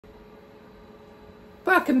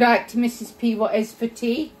Welcome back to Mrs P What Is For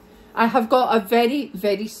Tea. I have got a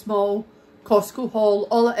very small Costco haul.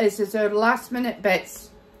 All it is our last minute bits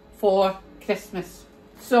for Christmas.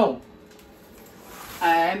 So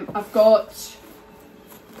I've got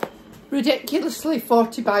ridiculously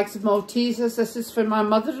 40 bags of Maltesers. This is for my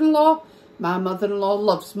mother-in-law. My mother-in-law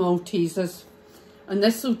loves Maltesers, and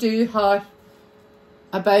this will do her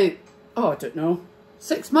about, oh I don't know,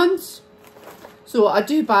 6 months. So I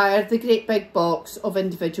do buy her the great big box of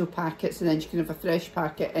individual packets, and then she can have a fresh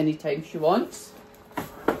packet anytime she wants.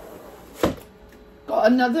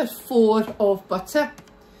 Got another 4 of butter.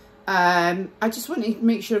 I just want to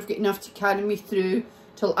make sure I've got enough to carry me through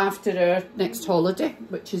till after our next holiday,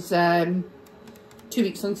 which is 2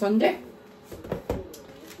 weeks on Sunday.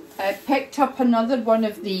 I picked up another one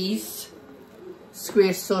of these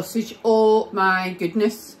square sausage. Oh my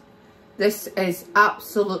goodness, this is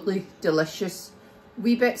absolutely delicious.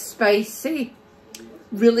 Wee bit spicy,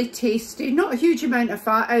 really tasty, not a huge amount of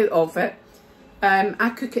fat out of it.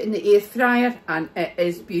 I cook it in the air fryer and it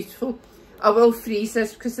is beautiful. I will freeze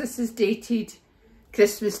this because this is dated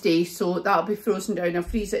Christmas Day, so that'll be frozen down. I'll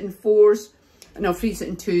freeze it in 4s and I'll freeze it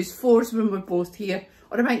in 2s. 4s when we're both here,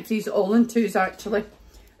 or I might freeze it all in 2s actually,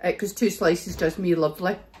 because 2 slices does me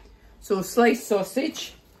lovely. So sliced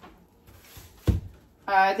sausage.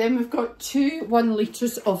 Then we've got 2 1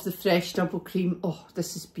 litres of the fresh double cream. Oh,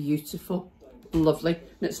 this is beautiful. Lovely.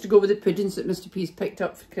 And it's to go with the puddings that Mr P's picked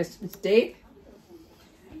up for Christmas Day.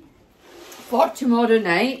 For tomorrow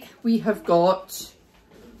night, we have got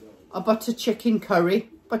a butter chicken curry.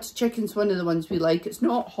 Butter chicken's one of the ones we like. It's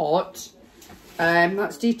not hot.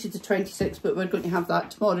 That's dated the 26th, but we're going to have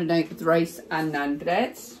that tomorrow night with rice and naan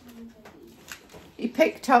breads. He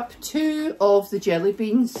picked up 2 of the jelly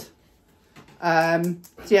beans. So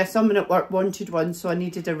yeah, someone at work wanted one, so I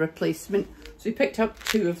needed a replacement. So he picked up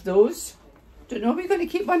 2 of those. Don't know, are we going to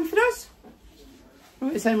keep one for us? Or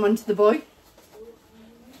we send one to the boy?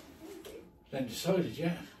 Haven't decided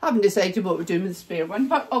yet. Haven't decided what we're doing with the spare one,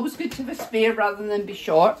 but always good to have a spare rather than be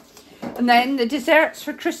short. And then the desserts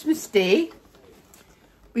for Christmas Day.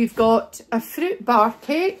 We've got a fruit bar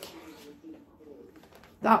cake.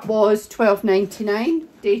 That was £12.99,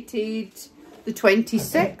 dated the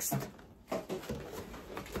 26th.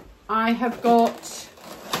 I have got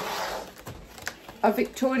a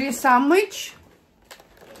Victoria sandwich.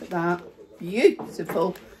 Look at that,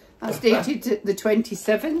 beautiful. That's dated the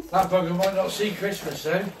 27th. That bugger might not see Christmas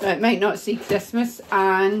though. It might not see Christmas.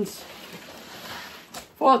 And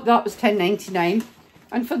well, that was £10.99.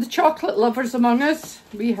 And for the chocolate lovers among us,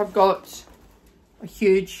 we have got a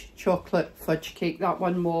huge chocolate fudge cake. That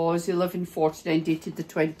one was £11.49, dated the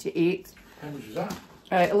 28th. How much was that?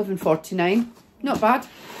 £11.49. Not bad.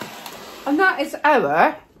 And that is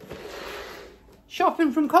our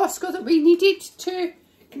shopping from Costco that we needed to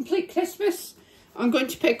complete Christmas. I'm going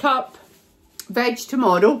to pick up veg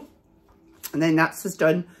tomorrow, and then that's us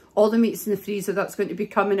done. All the meat's in the freezer. That's going to be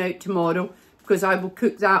coming out tomorrow because I will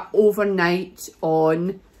cook that overnight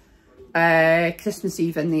on Christmas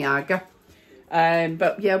Eve in the Aga.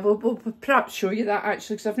 But yeah, we'll perhaps show you that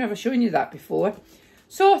actually, because I've never shown you that before.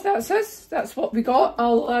 So that's us. That's what we got.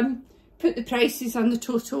 I'll put the prices and the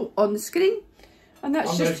total on the screen. And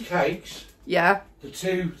that's on just those cakes. Yeah.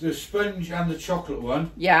 The sponge and the chocolate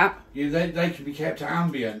one. Yeah. They can be kept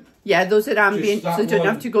ambient. Yeah, those are ambient, so they don't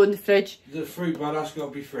have to go in the fridge. The fruit bar has got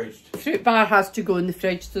to be fridged. Fruit bar has to go in the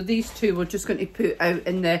fridge. So these 2 we're just going to put out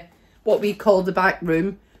in the what we call the back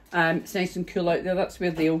room. It's nice and cool out there. That's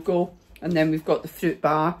where they'll go. And then we've got the fruit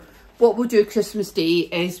bar. What we'll do Christmas Day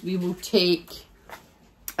is we will take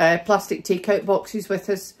plastic takeout boxes with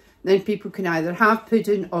us. Then people can either have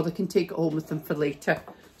pudding or they can take it home with them for later.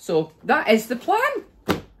 So that is the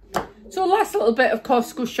plan. So last little bit of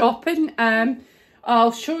Costco shopping.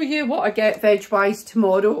 I'll show you what I get veg-wise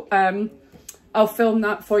tomorrow. I'll film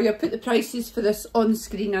that for you. I'll put the prices for this on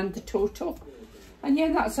screen and the total. And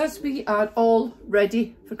yeah, that's us. We are all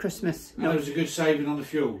ready for Christmas. And there was a good saving on the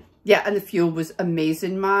fuel. Yeah, and the fuel was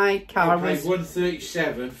amazing. My car was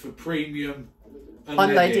 £1.37 for premium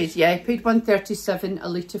unleaded. Yeah, I paid £1.37 a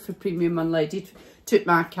litre for premium unleaded. Took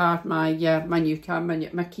my car, my new car,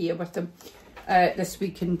 my Kia with them this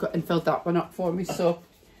week and filled that one up for me. So,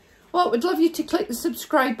 well, I would love you to click the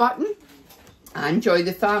subscribe button and join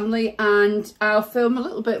the family. And I'll film a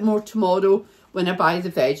little bit more tomorrow when I buy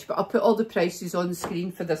the veg, but I'll put all the prices on the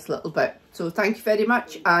screen for this little bit. So thank you very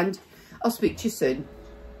much, and I'll speak to you soon.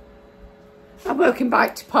 And welcome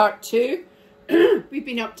back to part 2. We've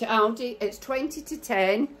been up to Aldi. It's 20 to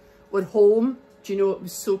 10. We're home. Do you know, it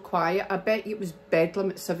was so quiet. I bet it was bedlam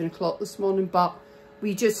at 7 o'clock this morning, but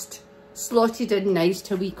we just slotted in nice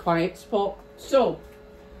to a wee quiet spot. So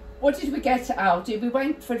what did we get at Aldi? We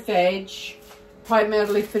went for veg,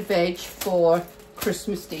 primarily for veg for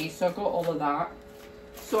Christmas Day, so I got all of that.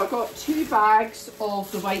 So I got 2 bags of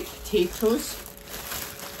the white potatoes,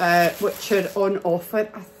 which are on offer.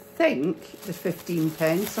 I think they're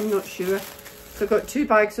 15p, I'm not sure. So I got 2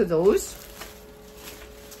 bags of those.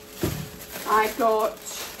 I got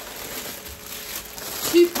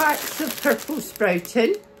 2 packs of purple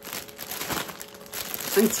sprouting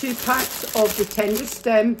and 2 packs of the tender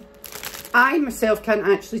stem. I myself can't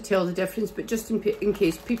actually tell the difference, but just in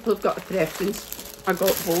case people have got a preference, I got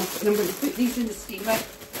both. And I'm going to put these in the steamer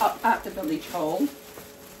up at the village hall.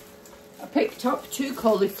 I picked up 2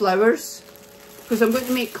 cauliflowers because I'm going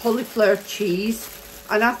to make cauliflower cheese,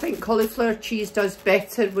 and I think cauliflower cheese does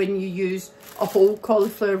better when you use a whole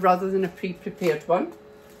cauliflower rather than a pre-prepared one.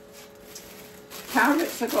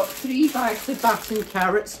 Carrots, I got 3 bags of Batten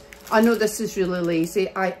carrots. I know this is really lazy.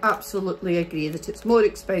 I absolutely agree that it's more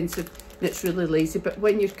expensive and it's really lazy, but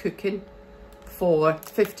when you're cooking for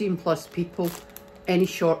 15 plus people, any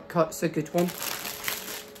shortcut's a good one.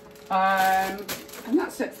 And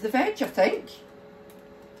that's it for the veg, I think.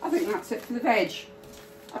 I think that's it for the veg.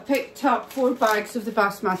 I picked up 4 bags of the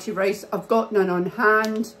basmati rice. I've got none on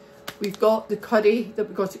hand. We've got the curry that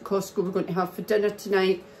we got at Costco we're going to have for dinner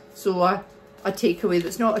tonight. So a takeaway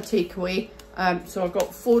that's not a takeaway. So I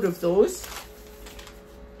got 4 of those.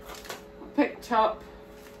 I picked up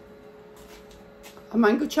a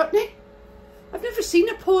mango chutney. I've never seen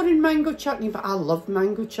a pouring mango chutney, but I love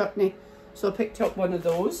mango chutney. So I picked up 1 of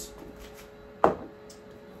those.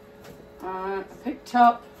 I picked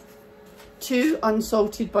up 2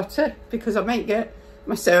 unsalted butter because I might get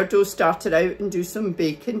my sourdough started out and do some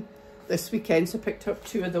baking this weekend. So I picked up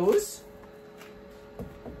 2 of those.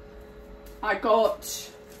 I got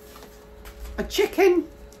a chicken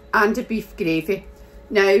and a beef gravy.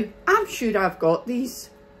 Now, I'm sure I've got these,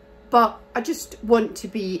 but I just want to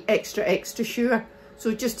be extra sure.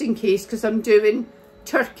 So just in case, because I'm doing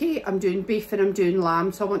turkey, I'm doing beef and I'm doing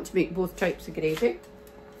lamb, so I want to make both types of gravy.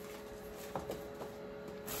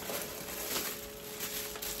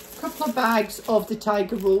 A couple of bags of the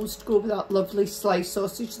Tiger rolls to go with that lovely sliced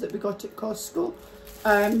sausage that we got at Costco.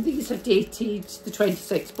 These are dated the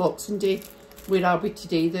 26th Boxing Day. Where are we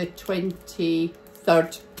today? The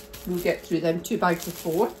 23rd. We'll get through them. 2 bags of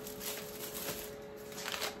 4.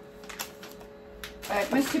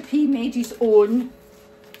 Mr. P made his own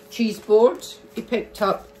cheese board. He picked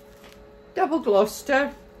up double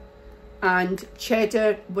Gloucester and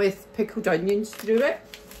cheddar with pickled onions through it.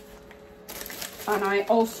 And I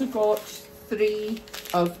also got 3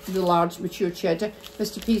 of the large mature cheddar.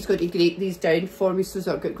 Mr. P's going to grate these down for me so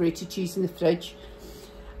that I've got grated cheese in the fridge.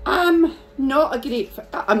 I'm not a great,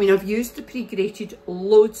 I mean, I've used the pre-grated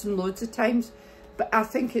loads and loads of times, but I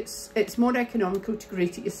think it's more economical to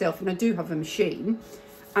grate it yourself, and I do have a machine,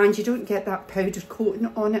 and you don't get that powder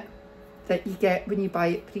coating on it that you get when you buy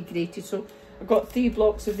it pre-grated. So I got 3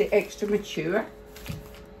 blocks of the extra mature.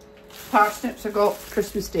 Parsnips I got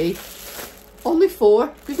Christmas Day. Only 4,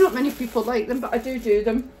 because not many people like them, but I do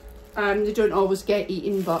them. They don't always get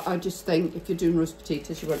eaten, but I just think if you're doing roast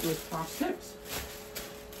potatoes, you want roast parsnips.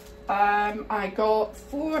 I got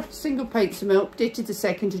 4 single pints of milk, dated the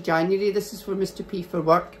 2nd of January. This is for Mr. P for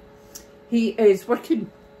work. He is working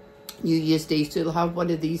New Year's Day, so he'll have one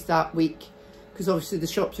of these that week, because obviously the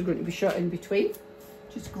shops are going to be shut in between,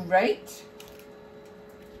 which is great.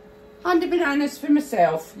 Hand of bananas for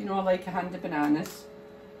myself. You know I like a hand of bananas.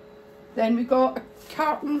 Then we got a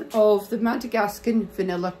carton of the Madagascar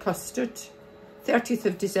vanilla custard, 30th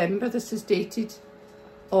of December. This is dated.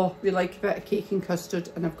 Oh, we like a bit of cake and custard,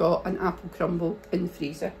 and I've got an apple crumble in the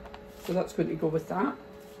freezer, so that's going to go with that.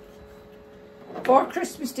 For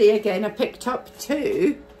Christmas Day again, I picked up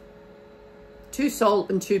 2 salt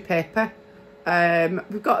and 2 pepper.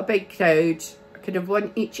 We've got a big crowd, kind of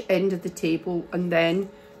 1 each end of the table, and then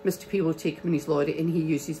Mr. P will take them in his lorry, and he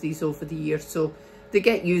uses these over the year, so they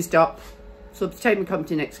get used up. So by the time we come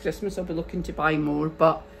to next Christmas, I'll be looking to buy more,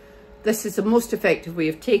 but this is the most effective way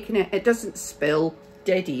of taking it. It doesn't spill,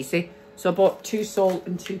 dead easy. So I bought 2 salt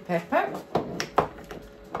and 2 pepper.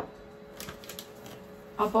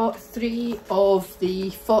 I bought 3 of the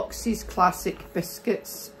Fox's Classic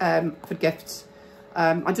biscuits for gifts.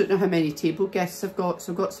 I don't know how many table guests I've got,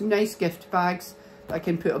 so I've got some nice gift bags that I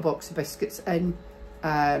can put a box of biscuits in.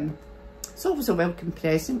 It's always a welcome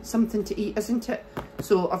present, something to eat, isn't it?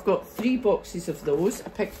 So I've got 3 boxes of those I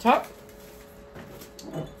picked up.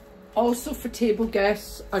 Also for table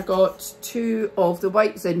guests, I got 2 of the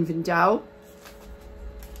white Zinfandel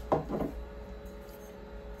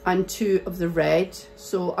and 2 of the red.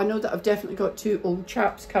 So I know that I've definitely got 2 old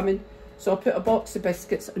chaps coming, So I'll put a box of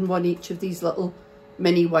biscuits and one each of these little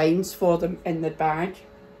mini wines for them in the bag.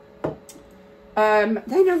 Then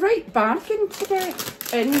a right bargain today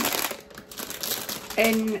in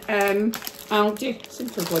Aldi. I seem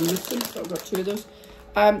to have won this one, so I've got two of those.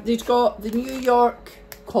 They've got the New York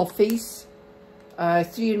coffees,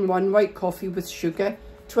 3-in-1 white coffee with sugar,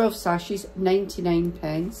 12 sachets,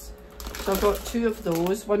 99p. So I've got two of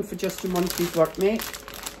those, one for Justin, one for his workmate.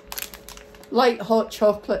 Light hot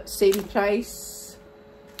chocolate, same price,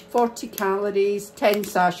 40 calories, 10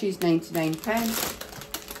 sachets, 99p.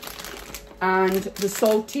 And the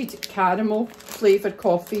salted caramel flavoured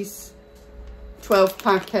coffees, 12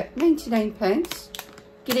 packet, 99p.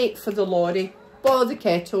 Great for the lorry. Boil the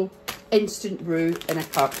kettle, instant brew in a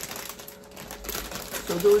cup.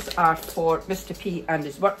 So those are for Mr. P and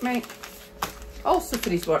his workmate. Also for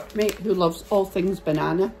his workmate who loves all things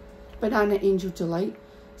banana. Banana Angel Delight.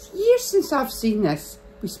 It's years since I've seen this.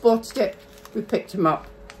 We spotted it, we picked him up.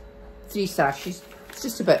 3 sachets. It's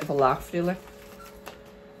just a bit of a laugh really.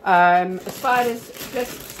 As far as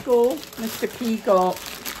crisps go, Mr. P got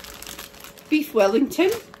beef Wellington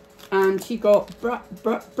and he got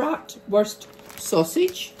bratwurst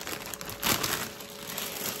sausage.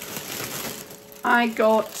 I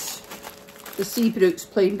got the Seabrooks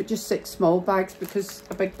plain, but just 6 small bags because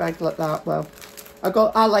a big bag like that, well,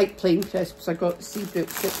 I like plain crisps. I got the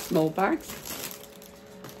Seabrooks 6 small bags.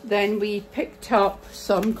 Then we picked up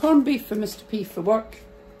some corned beef for Mr. P for work.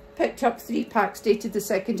 Picked up 3 packs dated the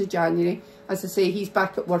 2nd of January. As I say, he's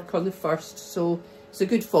back at work on the 1st, so it's a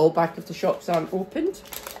good fallback if the shops aren't opened.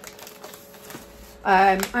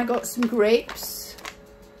 I got some grapes.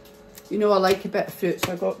 You know I like a bit of fruit,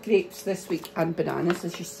 so I got grapes this week and bananas,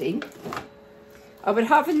 as you've seen. We're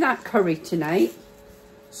having that curry tonight,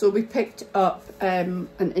 so we picked up an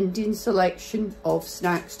Indian selection of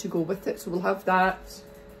snacks to go with it. So we'll have that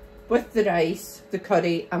with the rice, the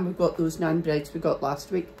curry, and we've got those naan breads we got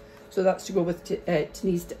last week. So that's to go with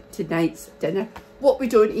tonight's dinner. What we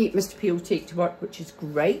don't eat, Mr. P will take to work, which is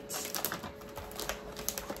great.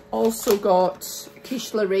 Also got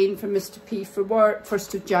quiche Lorraine for Mr. P for work,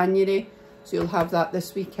 1st of January. So you'll have that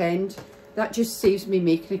this weekend. That just saves me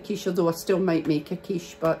making a quiche, although I still might make a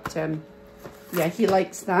quiche. But yeah, he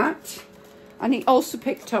likes that. And he also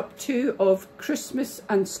picked up 2 of Christmas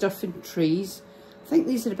and stuffing trays. I think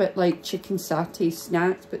these are a bit like chicken satay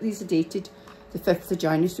snacks, but these are dated the 5th of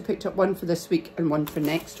January. So picked up one for this week and one for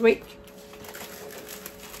next week.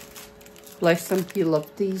 Bless him, he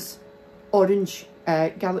loved these. Orange,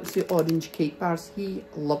 Galaxy Orange cake bars. He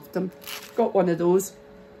loved them. Got one of those.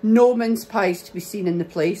 No mince pies to be seen in the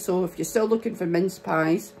place. So if you're still looking for mince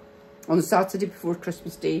pies on the Saturday before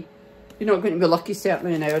Christmas Day, you're not going to be lucky,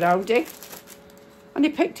 certainly in our Aldi. And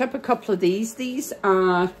he picked up a couple of these. These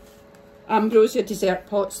are Ambrosia dessert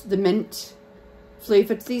pots, the mint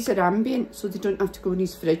flavoured. These are ambient, so they don't have to go in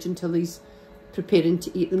his fridge until he's preparing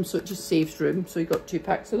to eat them, so it just saves room. So he got 2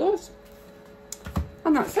 packs of those.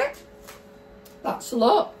 And that's it. That's a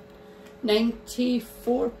lot.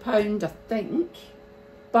 £94, I think.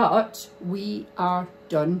 But we are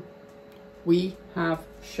done. We have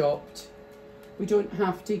shopped. We don't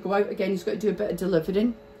have to go out again. He's got to do a bit of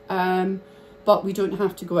delivering. But we don't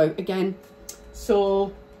have to go out again.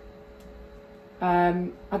 So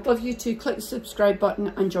I'd love you to click the subscribe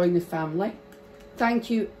button and join the family. Thank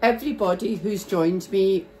you everybody who's joined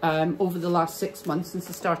me over the last 6 months since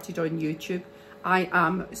I started on YouTube. I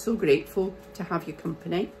am so grateful to have your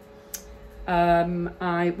company.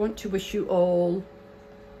 I want to wish you all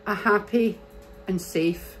a happy and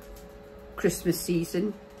safe Christmas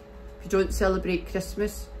season. If you don't celebrate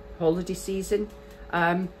Christmas, holiday season,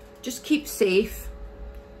 just keep safe.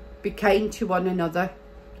 Be kind to one another.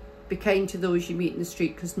 Be kind to those you meet in the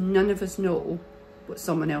street, because none of us know what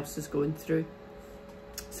someone else is going through,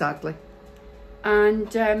 sadly.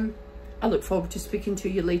 And I look forward to speaking to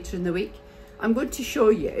you later in the week. I'm going to show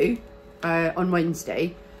you on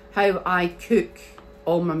Wednesday how I cook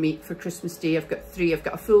all my meat for Christmas Day. I've got 3. I've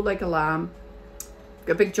got a full leg of lamb, I've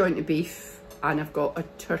got a big joint of beef, and I've got a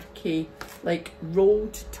turkey, like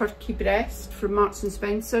rolled turkey breast from Marks and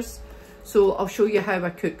Spencer's. So I'll show you how I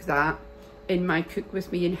cook that in my Cook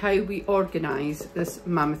With Me and how we organise this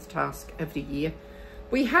mammoth task every year.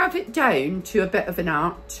 We have it down to a bit of an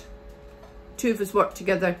art. 2 of us work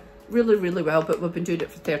together really, really well, but we've been doing it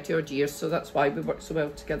for 30 odd years, so that's why we work so well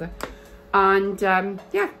together. And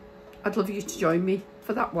yeah, I'd love you to join me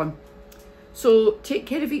for that one. So take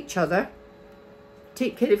care of each other,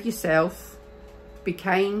 take care of yourself, be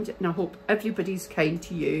kind, and I hope everybody's kind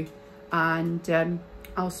to you, and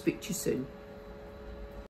I'll speak to you soon.